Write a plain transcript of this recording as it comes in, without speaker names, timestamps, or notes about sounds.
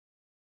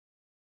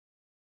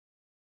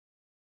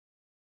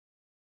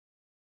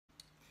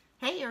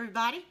Hey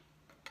everybody,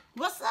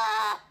 what's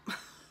up?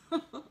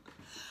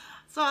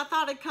 So I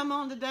thought I'd come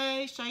on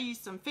today, show you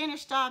some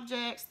finished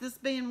objects, this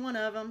being one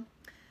of them.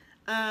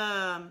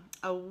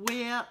 A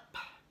whip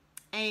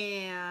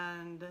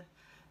and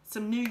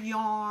some new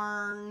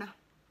yarn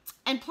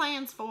and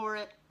plans for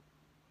it.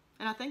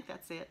 And I think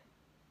that's it.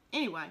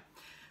 Anyway,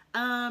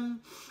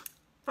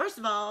 first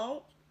of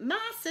all, my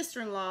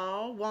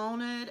sister-in-law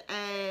wanted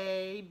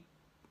a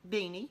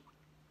beanie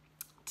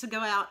to go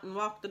out and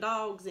walk the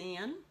dogs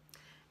in.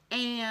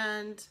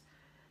 And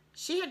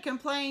she had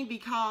complained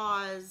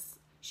because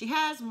she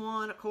has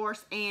one, of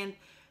course,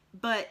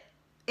 but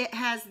it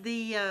has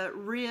the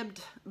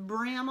ribbed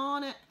brim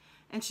on it.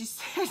 And she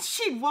said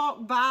she'd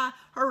walk by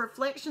her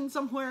reflection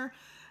somewhere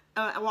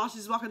while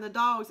she's walking the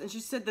dogs, and she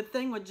said the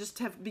thing would just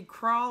have to be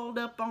crawled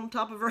up on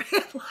top of her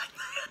head like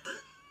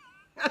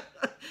that.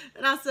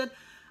 And I said,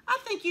 I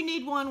think you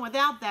need one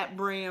without that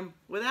brim,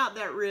 without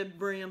that ribbed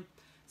brim.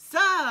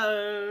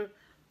 So,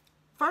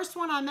 first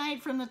one I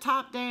made from the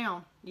top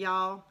down,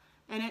 y'all,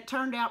 and it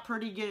turned out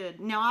pretty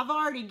good. Now, I've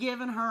already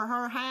given her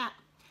her hat,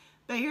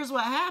 but here's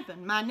what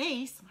happened. My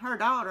niece, her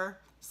daughter,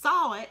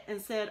 saw it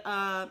and said,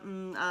 I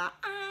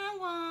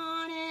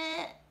want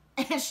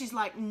it. And she's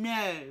like,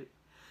 no.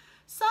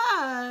 So,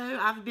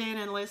 I've been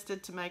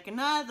enlisted to make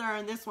another,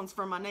 and this one's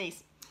for my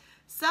niece.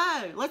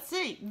 So, let's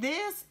see.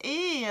 This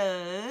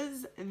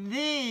is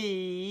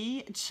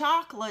the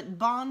chocolate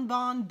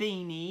BonBon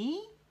beanie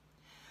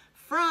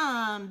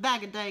from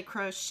Bag O Day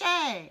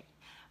Crochet.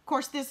 Of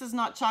course, this is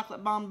not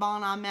chocolate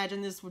BonBon. I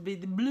imagine this would be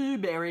the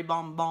blueberry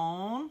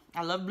BonBon.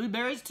 I love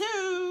blueberries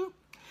too.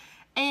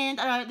 And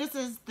this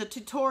is the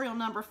tutorial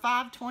number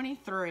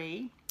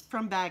 523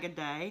 from Bag O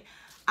Day.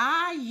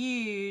 I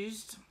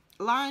used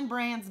Line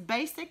Brand's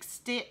Basic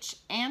Stitch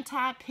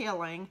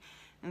Anti-Pilling,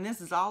 and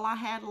this is all I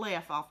had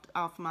left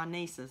off my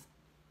niece's.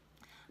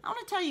 I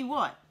want to tell you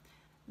what,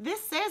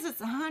 this says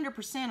it's 100%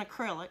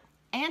 acrylic.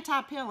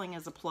 Anti-pilling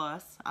is a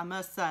plus, I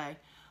must say.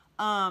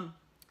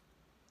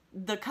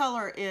 The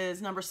color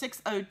is number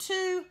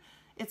 602.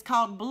 It's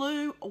called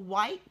Blue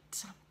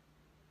White,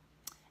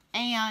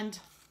 and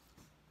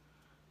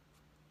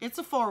it's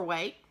a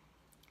 4-weight.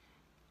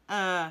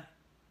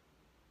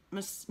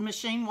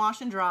 Machine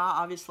wash and dry,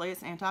 obviously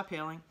it's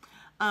anti-pilling.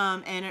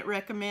 And it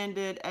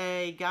recommended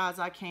a, guys,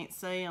 I can't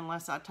see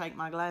unless I take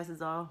my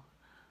glasses off.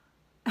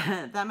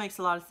 That makes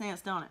a lot of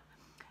sense, don't it?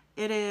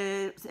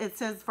 It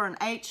says for an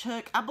H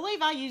hook. I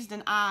believe I used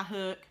an I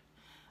hook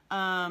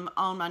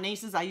on my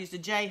nieces. I used a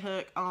J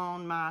hook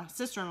on my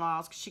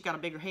sister-in-law's because she got a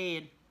bigger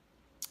head.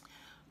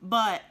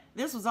 But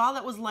this was all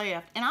that was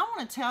left. And I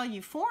want to tell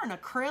you, for an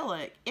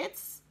acrylic, it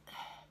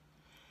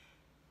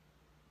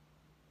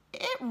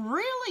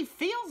really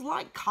feels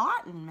like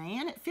cotton,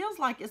 man. It feels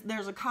like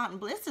there's a cotton.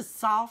 This is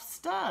soft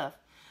stuff.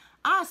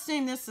 I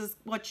assume this is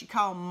what you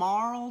call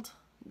marled,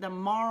 the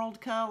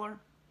marled color.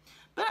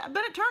 But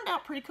it turned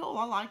out pretty cool.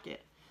 I like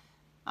it.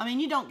 I mean,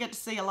 you don't get to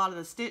see a lot of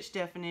the stitch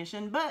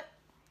definition, but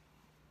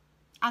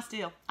I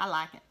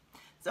like it.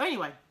 So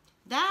anyway,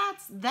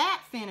 that's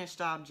that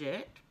finished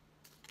object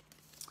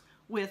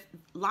with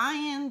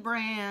Line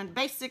Brand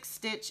Basic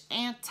Stitch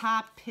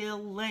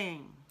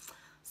Anti-Pilling.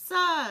 So,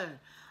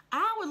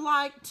 I would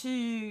like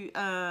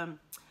to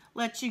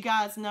let you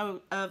guys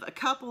know of a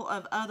couple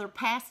of other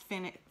past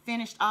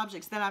finished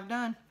objects that I've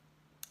done.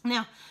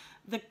 Now,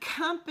 the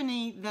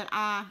company that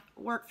I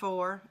work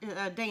for,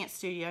 a dance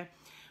studio,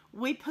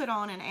 we put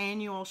on an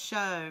annual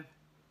show.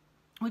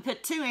 We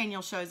put 2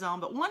 annual shows on,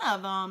 but one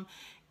of them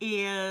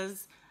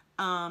is,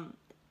 I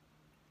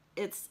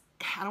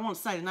don't want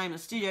to say the name of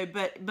the studio,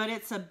 but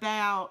it's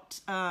about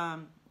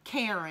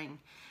caring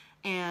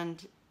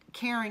and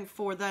caring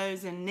for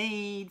those in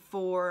need,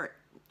 for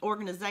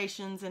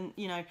organizations, and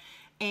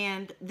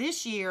and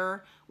this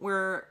year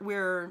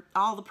where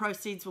all the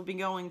proceeds will be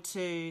going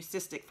to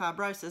cystic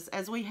fibrosis,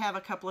 as we have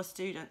a couple of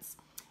students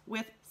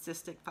with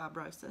cystic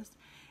fibrosis.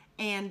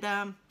 And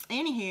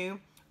anywho,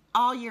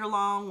 all year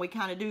long we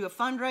kind of do a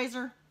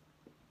fundraiser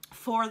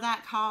for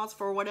that cause,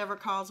 for whatever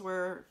cause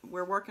we're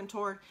working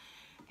toward.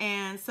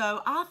 And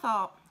so I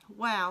thought,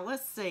 wow,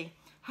 let's see,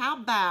 how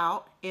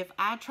about if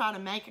I try to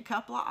make a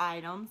couple of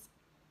items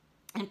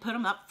and put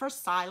them up for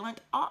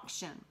silent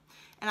auction.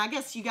 And I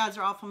guess you guys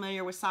are all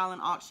familiar with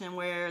silent auction,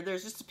 where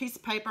there's just a piece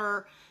of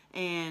paper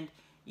and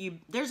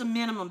there's a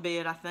minimum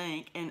bid, I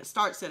think, and it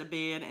starts at a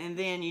bid, and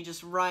then you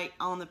just write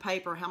on the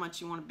paper how much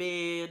you want to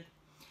bid,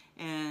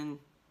 and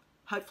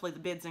hopefully the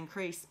bids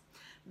increase.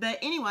 But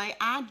anyway,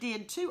 I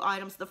did 2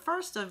 items, the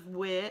first of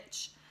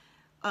which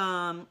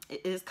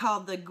is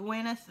called the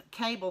Gwenyth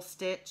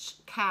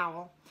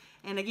Cowl.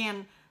 And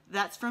again,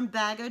 that's from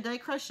Bag O Day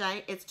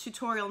Crochet. It's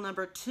tutorial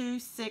number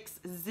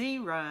 260,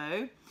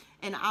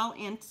 and I'll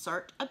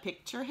insert a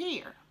picture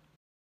here.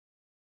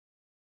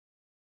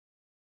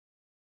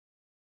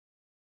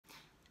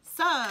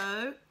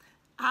 So,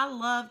 I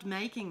loved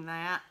making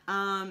that.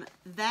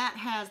 That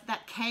has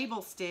that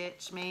cable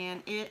stitch,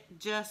 man. It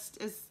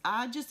just is,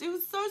 it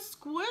was so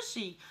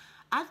squishy.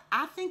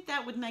 I think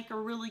that would make a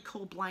really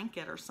cool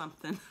blanket or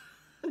something.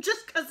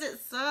 just because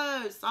it's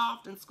so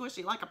soft and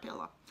squishy like a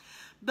pillow.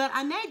 But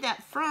I made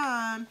that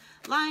from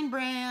Line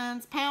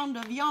Brand's Pound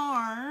of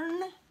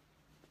Yarn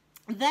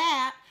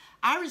that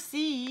I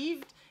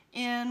received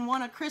in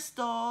one of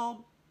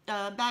Crystal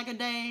Bag O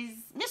Day's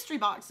mystery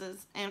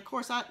boxes. And of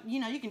course,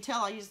 you can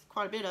tell I used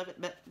quite a bit of it,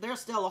 but there's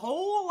still a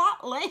whole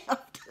lot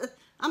left.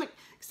 I'm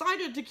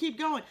excited to keep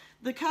going.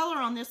 The color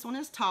on this one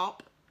is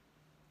taupe,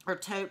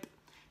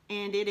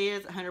 and it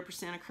is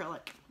 100%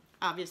 acrylic.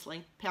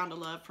 Obviously, Pound of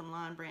Love from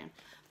Line Brand.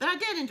 But I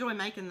did enjoy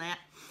making that.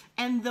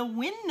 And the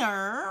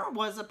winner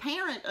was a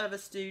parent of a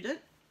student,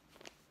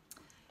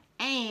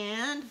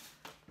 and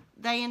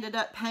they ended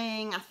up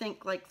paying, I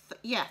think, like,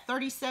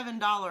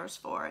 $37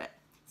 for it.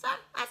 So,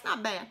 that's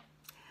not bad.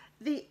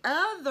 The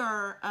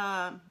other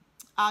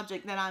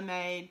object that I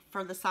made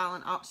for the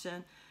silent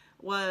auction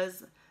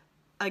was,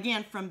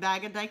 again, from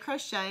Bag O Day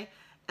Crochet,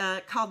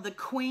 called the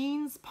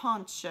Queen's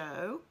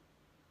Poncho.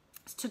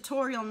 It's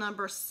tutorial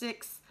number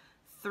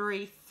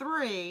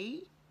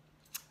 633,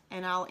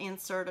 and I'll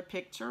insert a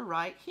picture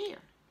right here.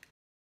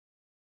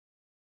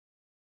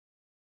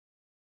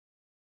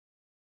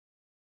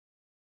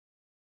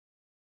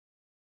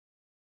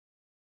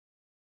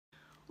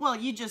 Well,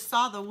 you just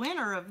saw the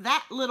winner of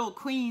that little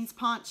Queen's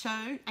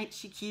Poncho. Ain't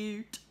she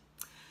cute?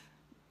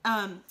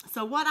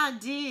 So what I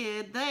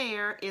did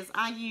there is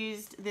I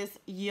used this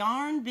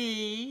Yarn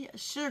Bee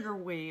sugar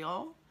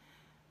wheel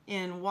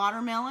in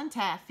watermelon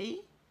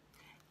taffy,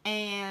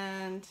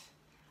 and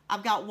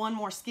I've got one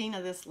more skein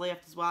of this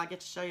left as well. I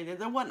get to show you that.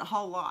 There wasn't a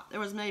whole lot. There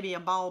was maybe a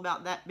ball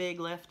about that big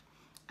left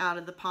out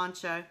of the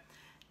poncho,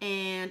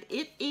 and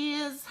it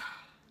is,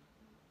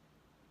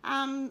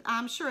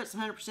 I'm sure it's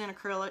 100%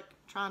 acrylic.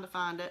 Trying to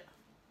find it,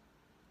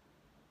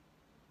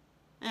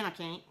 and I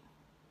can't.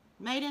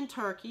 Made in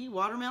Turkey,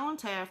 watermelon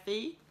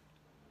taffy,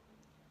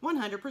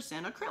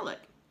 100% acrylic.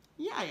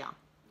 Yeah.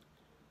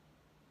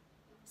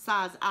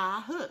 Size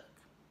I hook.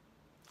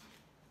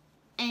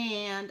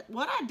 And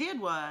what I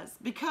did was,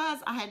 because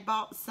I had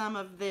bought some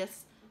of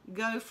this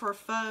Go for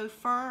Faux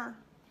Fur,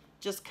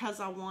 just because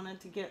I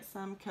wanted to get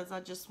some, because I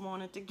just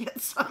wanted to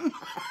get some.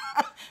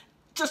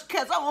 Just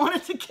because I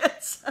wanted to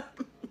get some.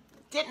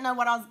 Didn't know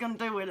what I was going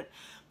to do with it.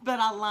 But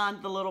I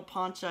lined the little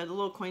poncho, the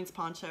little Queen's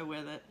Poncho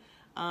with it.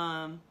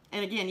 And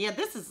again, yeah,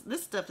 this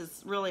stuff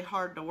is really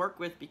hard to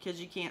work with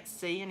because you can't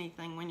see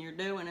anything when you're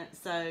doing it.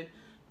 So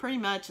pretty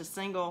much a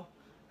single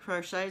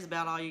crochet is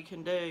about all you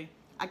can do.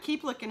 I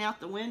keep looking out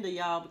the window,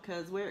 y'all,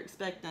 because we're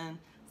expecting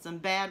some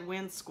bad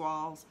wind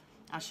squalls.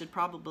 I should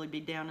probably be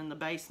down in the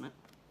basement.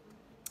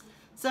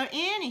 So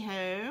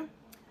anywho,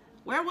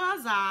 where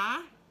was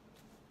I?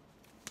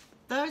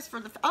 Those for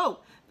the,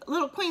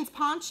 little Queen's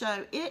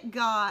Poncho, it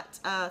got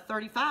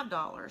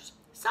 $35.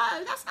 So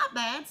that's not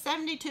bad.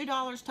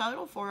 $72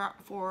 total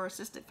for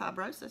cystic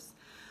fibrosis.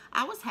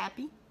 I was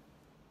happy.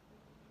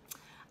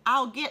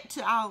 I'm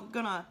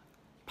gonna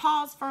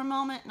pause for a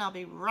moment and I'll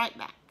be right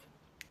back.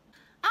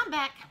 I'm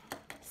back.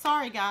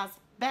 Sorry guys,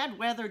 bad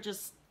weather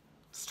just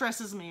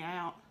stresses me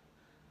out.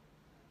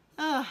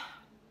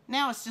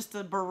 Now it's just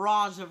a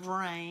barrage of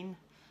rain.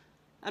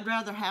 I'd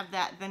rather have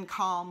that than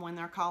calm when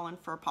they're calling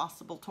for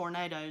possible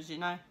tornadoes, you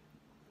know.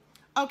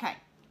 Okay,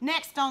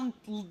 next on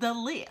the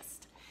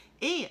list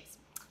is,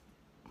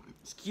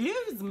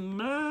 excuse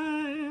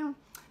me,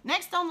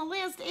 next on the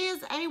list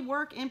is a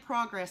work in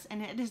progress,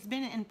 and it has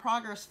been in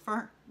progress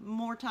for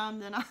more time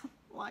than I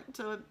like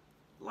to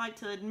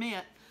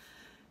admit.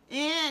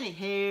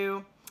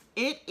 Anywho,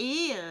 it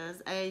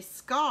is a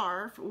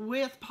scarf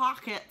with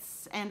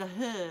pockets and a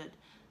hood.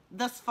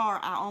 Thus far,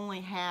 I only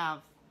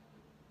have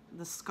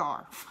the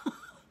scarf,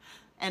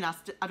 and I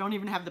don't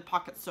even have the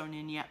pockets sewn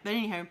in yet. But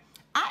anyhow,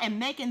 I am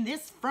making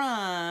this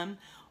from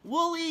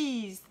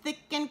Woolies Thick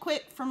and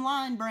Quick from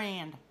Line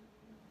Brand.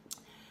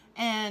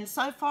 And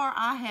so far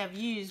I have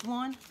used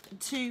 1,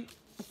 2,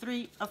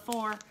 3,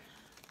 4,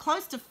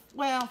 close to,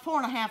 well,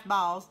 4.5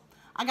 balls.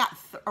 I got,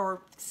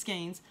 or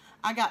skeins.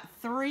 I got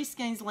 3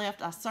 skeins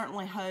left. I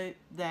certainly hope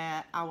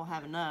that I will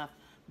have enough.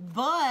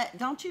 But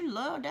don't you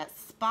love that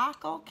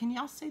sparkle? Can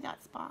y'all see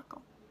that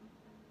sparkle?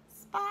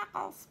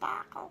 Sparkle,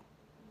 sparkle.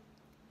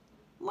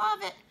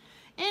 Love it.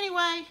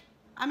 Anyway,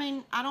 I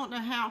mean, I don't know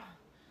how.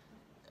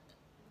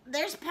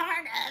 There's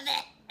part of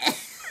it.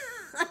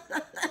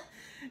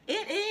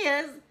 It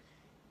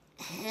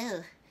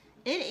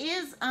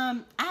is,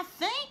 I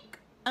think,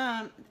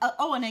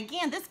 oh, and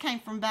again, this came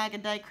from Bag O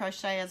Day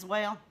Crochet as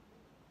well.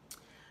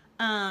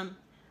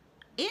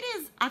 It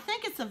is, I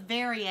think it's a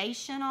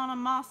variation on a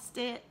moss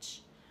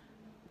stitch,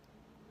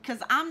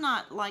 because I'm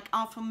not, like,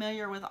 all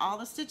familiar with all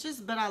the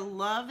stitches, but I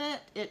love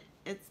it.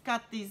 It's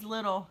got these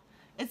little,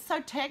 it's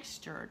so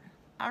textured.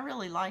 I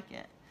really like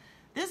it.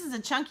 This is a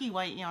chunky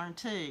weight yarn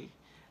too.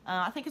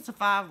 I think it's a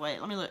 5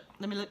 weight. Let me look.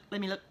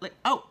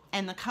 Oh,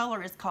 and the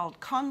color is called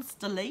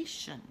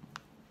Constellation.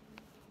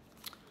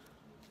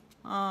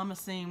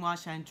 Machine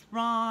wash and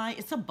dry.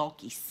 It's a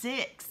bulky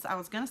 6. I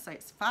was gonna say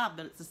it's 5,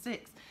 but it's a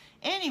 6.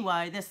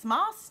 Anyway, this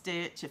moss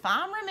stitch, if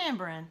I'm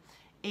remembering,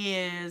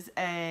 is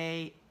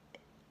a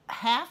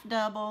half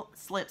double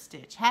slip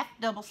stitch, half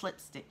double slip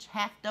stitch,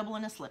 half double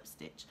and a slip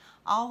stitch,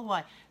 all the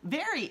way.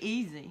 Very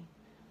easy,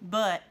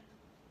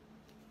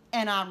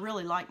 and I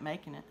really like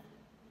making it,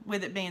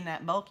 with it being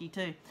that bulky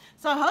too.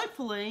 So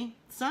hopefully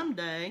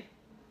someday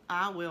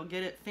I will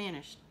get it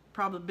finished.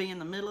 Probably be in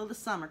the middle of the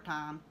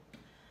summertime.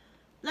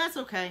 That's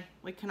okay.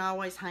 We can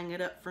always hang it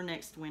up for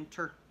next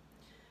winter.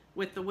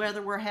 With the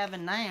weather we're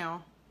having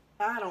now,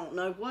 I don't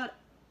know what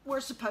we're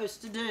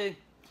supposed to do.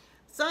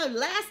 So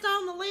last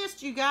on the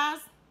list, you guys,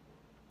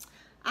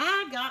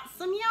 I got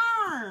some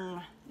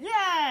yarn.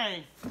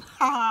 Yay!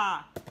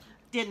 Haha.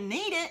 Didn't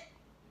need it,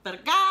 but I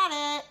got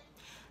it.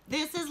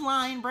 This is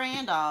Line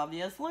Brand,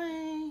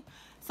 obviously.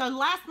 So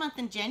last month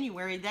in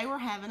January, they were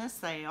having a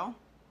sale,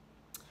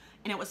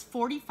 and it was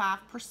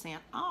 45%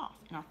 off.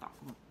 And I thought,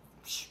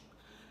 psh.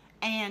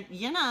 And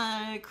you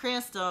know,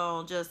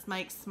 Crystal just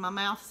makes my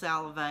mouth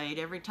salivate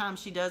every time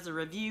she does a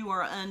review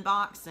or an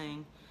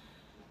unboxing.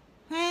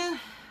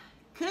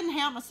 Couldn't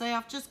help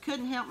myself, just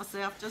couldn't help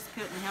myself, just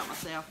couldn't help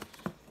myself.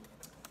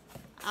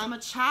 I'm a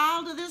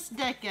child of this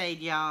decade,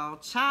 y'all.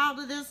 Child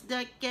of this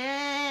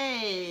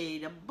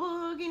decade. A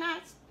boogie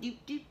nights. Do,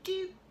 do,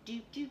 do, do,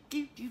 do,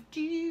 do, do,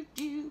 do,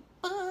 do.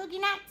 Boogie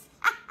nights.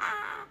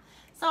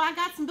 So I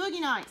got some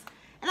boogie nights.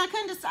 And I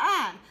couldn't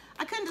decide.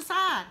 I couldn't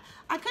decide.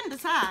 I couldn't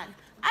decide.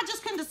 I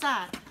just couldn't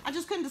decide. I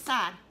just couldn't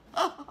decide.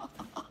 But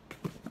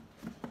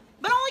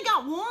I only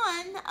got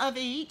one of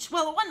each.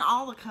 Well, it wasn't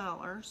all the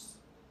colors.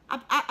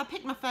 I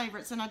picked my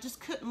favorites and I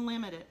just couldn't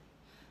limit it.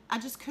 I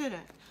just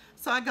couldn't.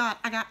 So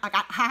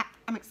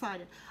I'm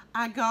excited.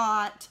 I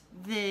got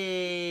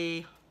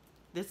this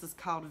is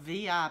called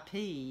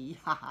VIP.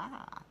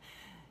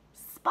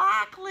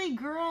 Sparkly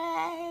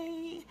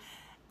gray.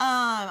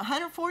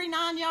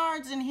 149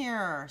 yards in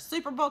here.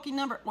 Super bulky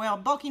number, well,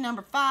 bulky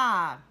number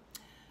 5.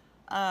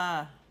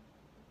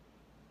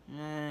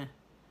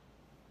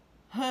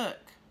 Hook.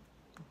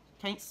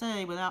 Can't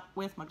see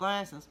with my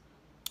glasses.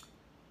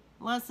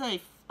 Let's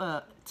see,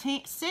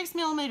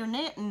 6mm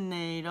knitting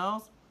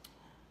needles.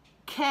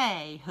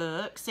 K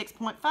hook,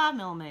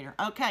 6.5mm.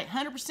 Okay,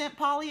 100%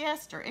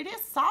 polyester. It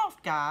is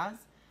soft, guys.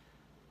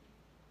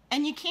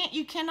 And you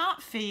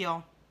cannot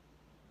feel.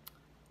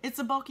 It's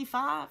a bulky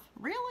 5.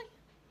 Really?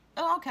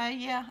 Oh, okay,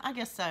 yeah, I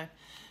guess so.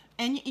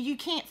 And you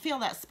can't feel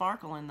that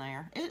sparkle in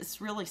there.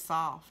 It's really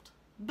soft.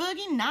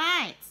 Boogie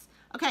Nights.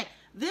 Okay,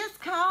 this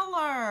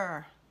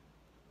color.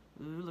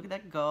 Ooh, look at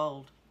that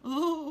gold.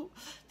 Ooh,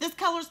 this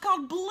color is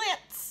called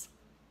Blitz.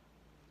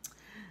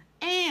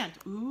 And,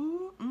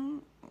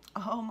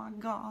 oh my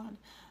God,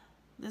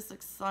 this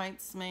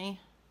excites me.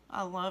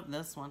 I love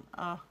this one.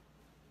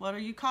 What are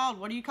you called?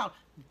 What are you called?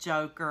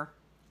 Joker.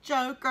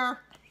 Joker.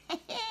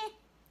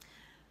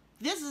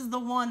 This is the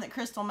one that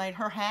Crystal made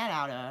her hat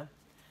out of.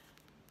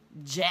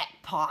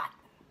 Jackpot.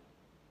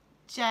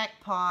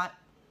 Jackpot.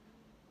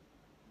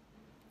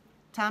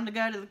 Time to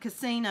go to the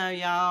casino,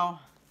 y'all.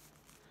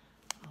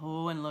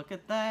 Oh, and look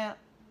at that.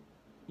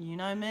 You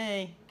know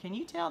me. Can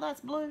you tell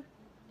that's blue?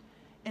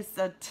 It's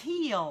a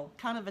teal,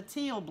 kind of a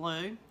teal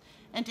blue.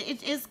 And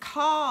it is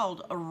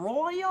called a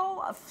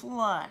Royal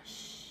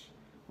Flush.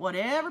 What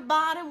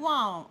everybody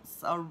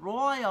wants, a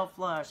Royal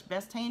Flush.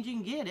 Best hand you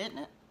can get, isn't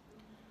it?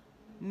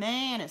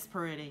 Man, it's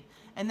pretty.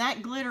 And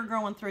that glitter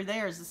going through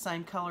there is the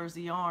same color as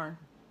the yarn.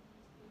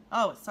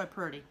 Oh, it's so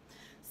pretty.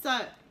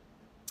 So,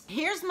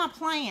 here's my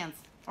plans,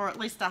 or at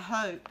least I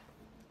hope.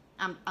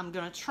 I'm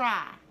going to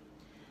try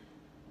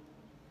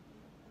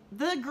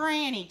the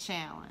Granny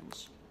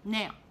Challenge.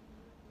 Now,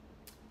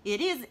 it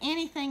is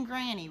anything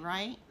granny,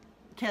 right?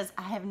 Because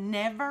I have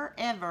never,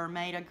 ever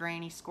made a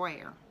granny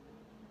square.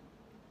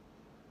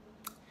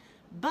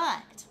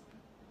 But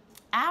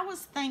I was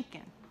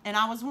thinking, and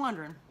I was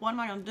wondering, what am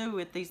I going to do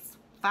with these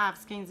 5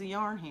 skeins of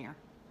yarn here?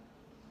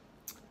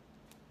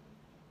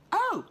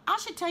 Oh, I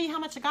should tell you how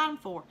much I got them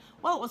for.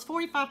 Well, it was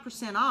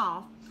 45%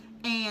 off,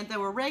 and they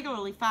were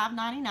regularly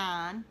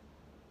 $5.99.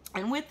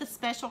 And with the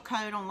special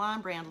code on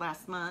Line Brand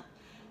last month,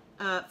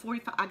 I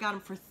got them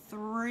for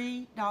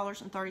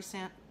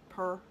 $3.30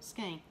 per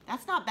skein.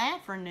 That's not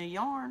bad for a new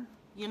yarn,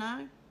 you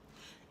know.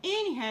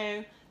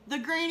 Anyhow, the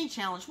Granny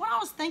Challenge. What I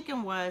was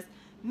thinking was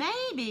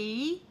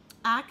maybe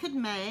I could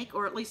make,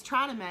 or at least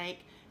try to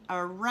make,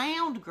 a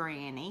round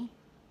granny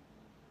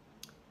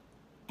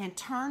and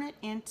turn it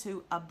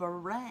into a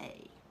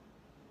beret.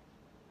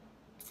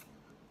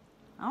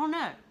 I don't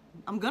know.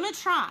 I'm gonna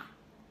try.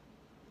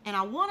 And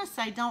I want to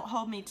say don't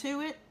hold me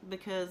to it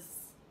because,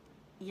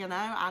 you know,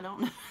 I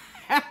don't know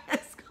how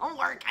it's gonna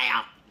work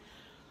out.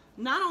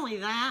 Not only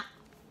that,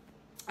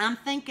 I'm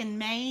thinking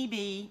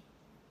maybe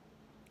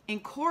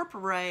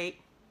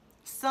incorporate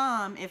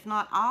some, if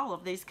not all,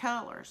 of these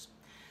colors.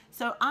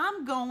 So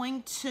I'm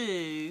going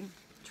to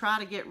try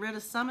to get rid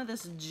of some of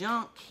this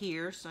junk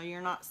here so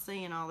you're not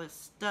seeing all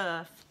this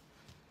stuff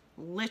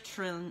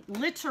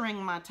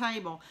littering my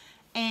table.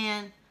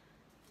 And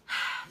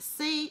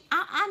see,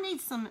 I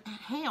need some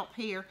help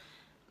here.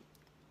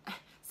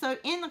 So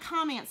in the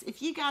comments,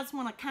 if you guys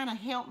want to kind of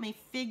help me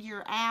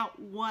figure out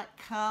what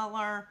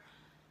color,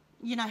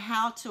 you know,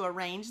 how to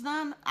arrange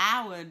them,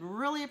 I would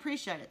really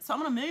appreciate it. So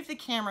I'm going to move the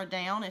camera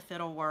down if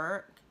it'll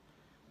work.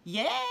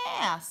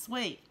 Yeah,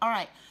 sweet. All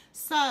right,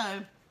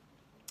 so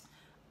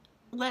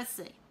let's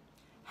see.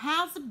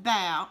 How's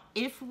about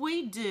if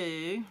we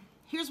do,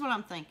 here's what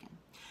I'm thinking.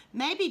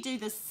 Maybe do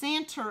the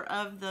center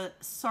of the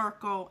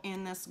circle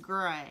in this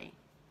gray.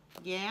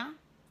 Yeah?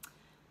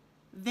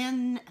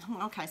 Then,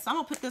 okay, so I'm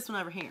going to put this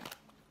one over here.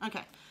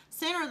 Okay,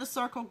 center of the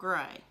circle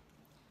gray.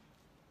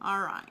 All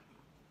right.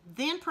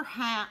 Then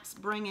perhaps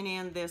bringing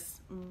in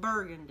this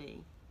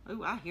burgundy.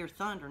 Ooh, I hear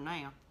thunder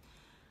now.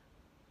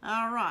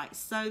 All right,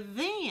 so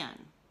then,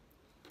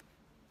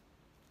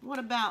 what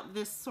about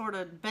this sort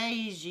of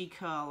beigey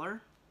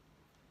color?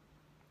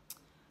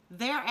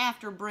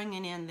 Thereafter,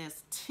 bringing in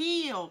this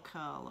teal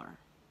color.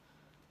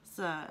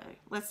 So,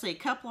 let's see, a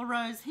couple of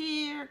rows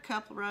here,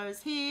 couple of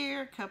rows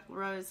here, couple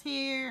of rows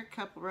here,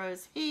 couple of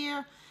rows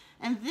here.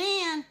 And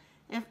then,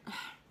 if,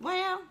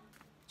 well,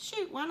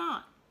 shoot, why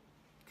not?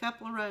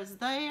 Couple of rows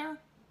there.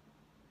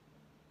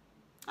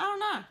 I don't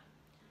know.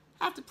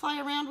 I have to play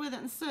around with it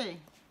and see.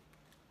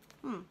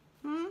 Don't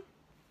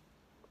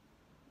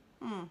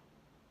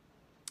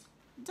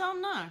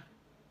know.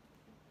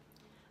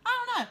 I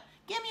don't know.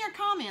 Give me your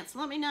comments.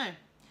 Let me know.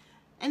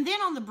 And then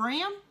on the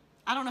brim,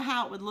 I don't know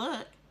how it would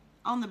look.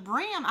 On the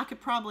brim, I could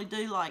probably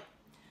do like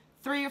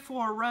 3 or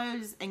 4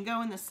 rows and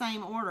go in the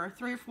same order.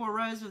 3 or 4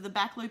 rows of the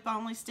back loop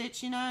only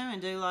stitch, you know, and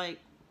do like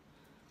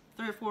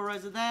 3 or 4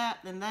 rows of that,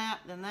 then that,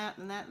 then that,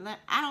 then that, then that.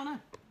 I don't know.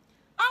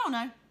 I don't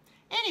know.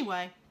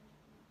 Anyway,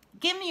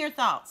 give me your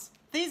thoughts.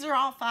 These are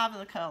all 5 of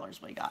the colors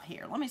we got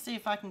here. Let me see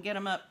if I can get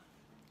them up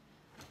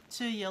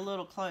to you a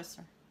little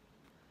closer.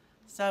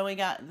 So we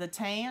got the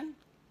tan,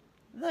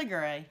 the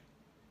gray,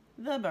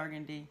 the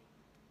burgundy,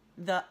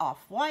 the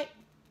off-white,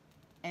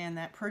 and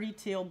that pretty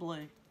teal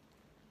blue.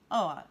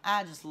 Oh,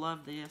 I just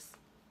love this.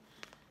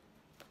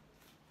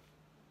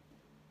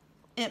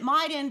 It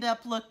might end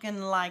up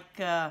looking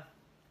like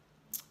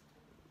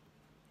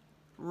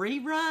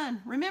Rerun.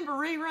 Remember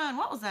Rerun?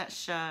 What was that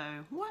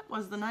show? What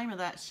was the name of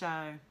that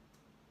show?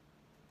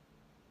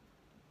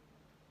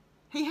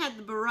 He had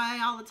the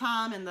beret all the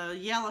time and the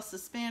yellow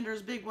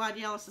suspenders, big wide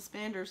yellow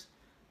suspenders.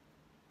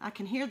 I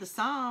can hear the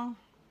song.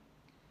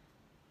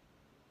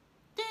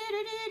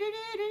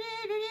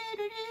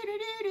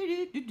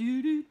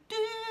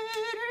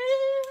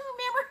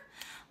 Remember?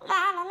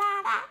 La la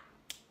la la.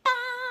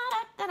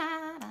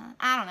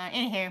 I don't know.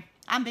 Anyhow,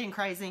 I'm being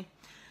crazy.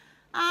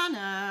 I know.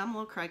 I'm a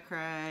little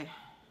cray-cray.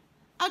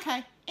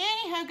 Okay.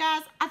 Anyhow,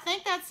 guys, I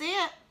think that's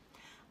it.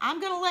 I'm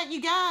going to let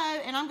you go,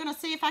 and I'm going to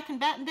see if I can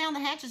batten down the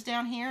hatches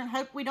down here and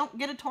hope we don't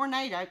get a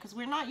tornado, because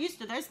we're not used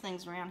to those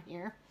things around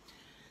here.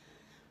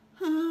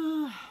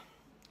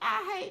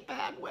 I hate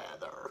bad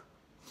weather.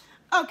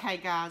 Okay,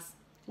 guys.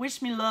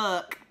 Wish me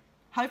luck.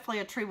 Hopefully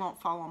a tree won't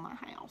fall on my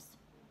house.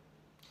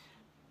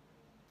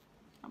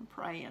 I'm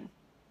praying.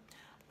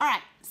 All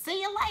right.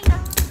 See you later.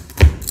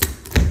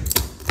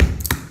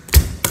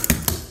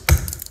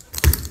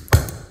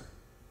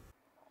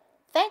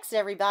 Thanks,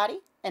 everybody,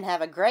 and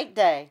have a great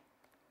day.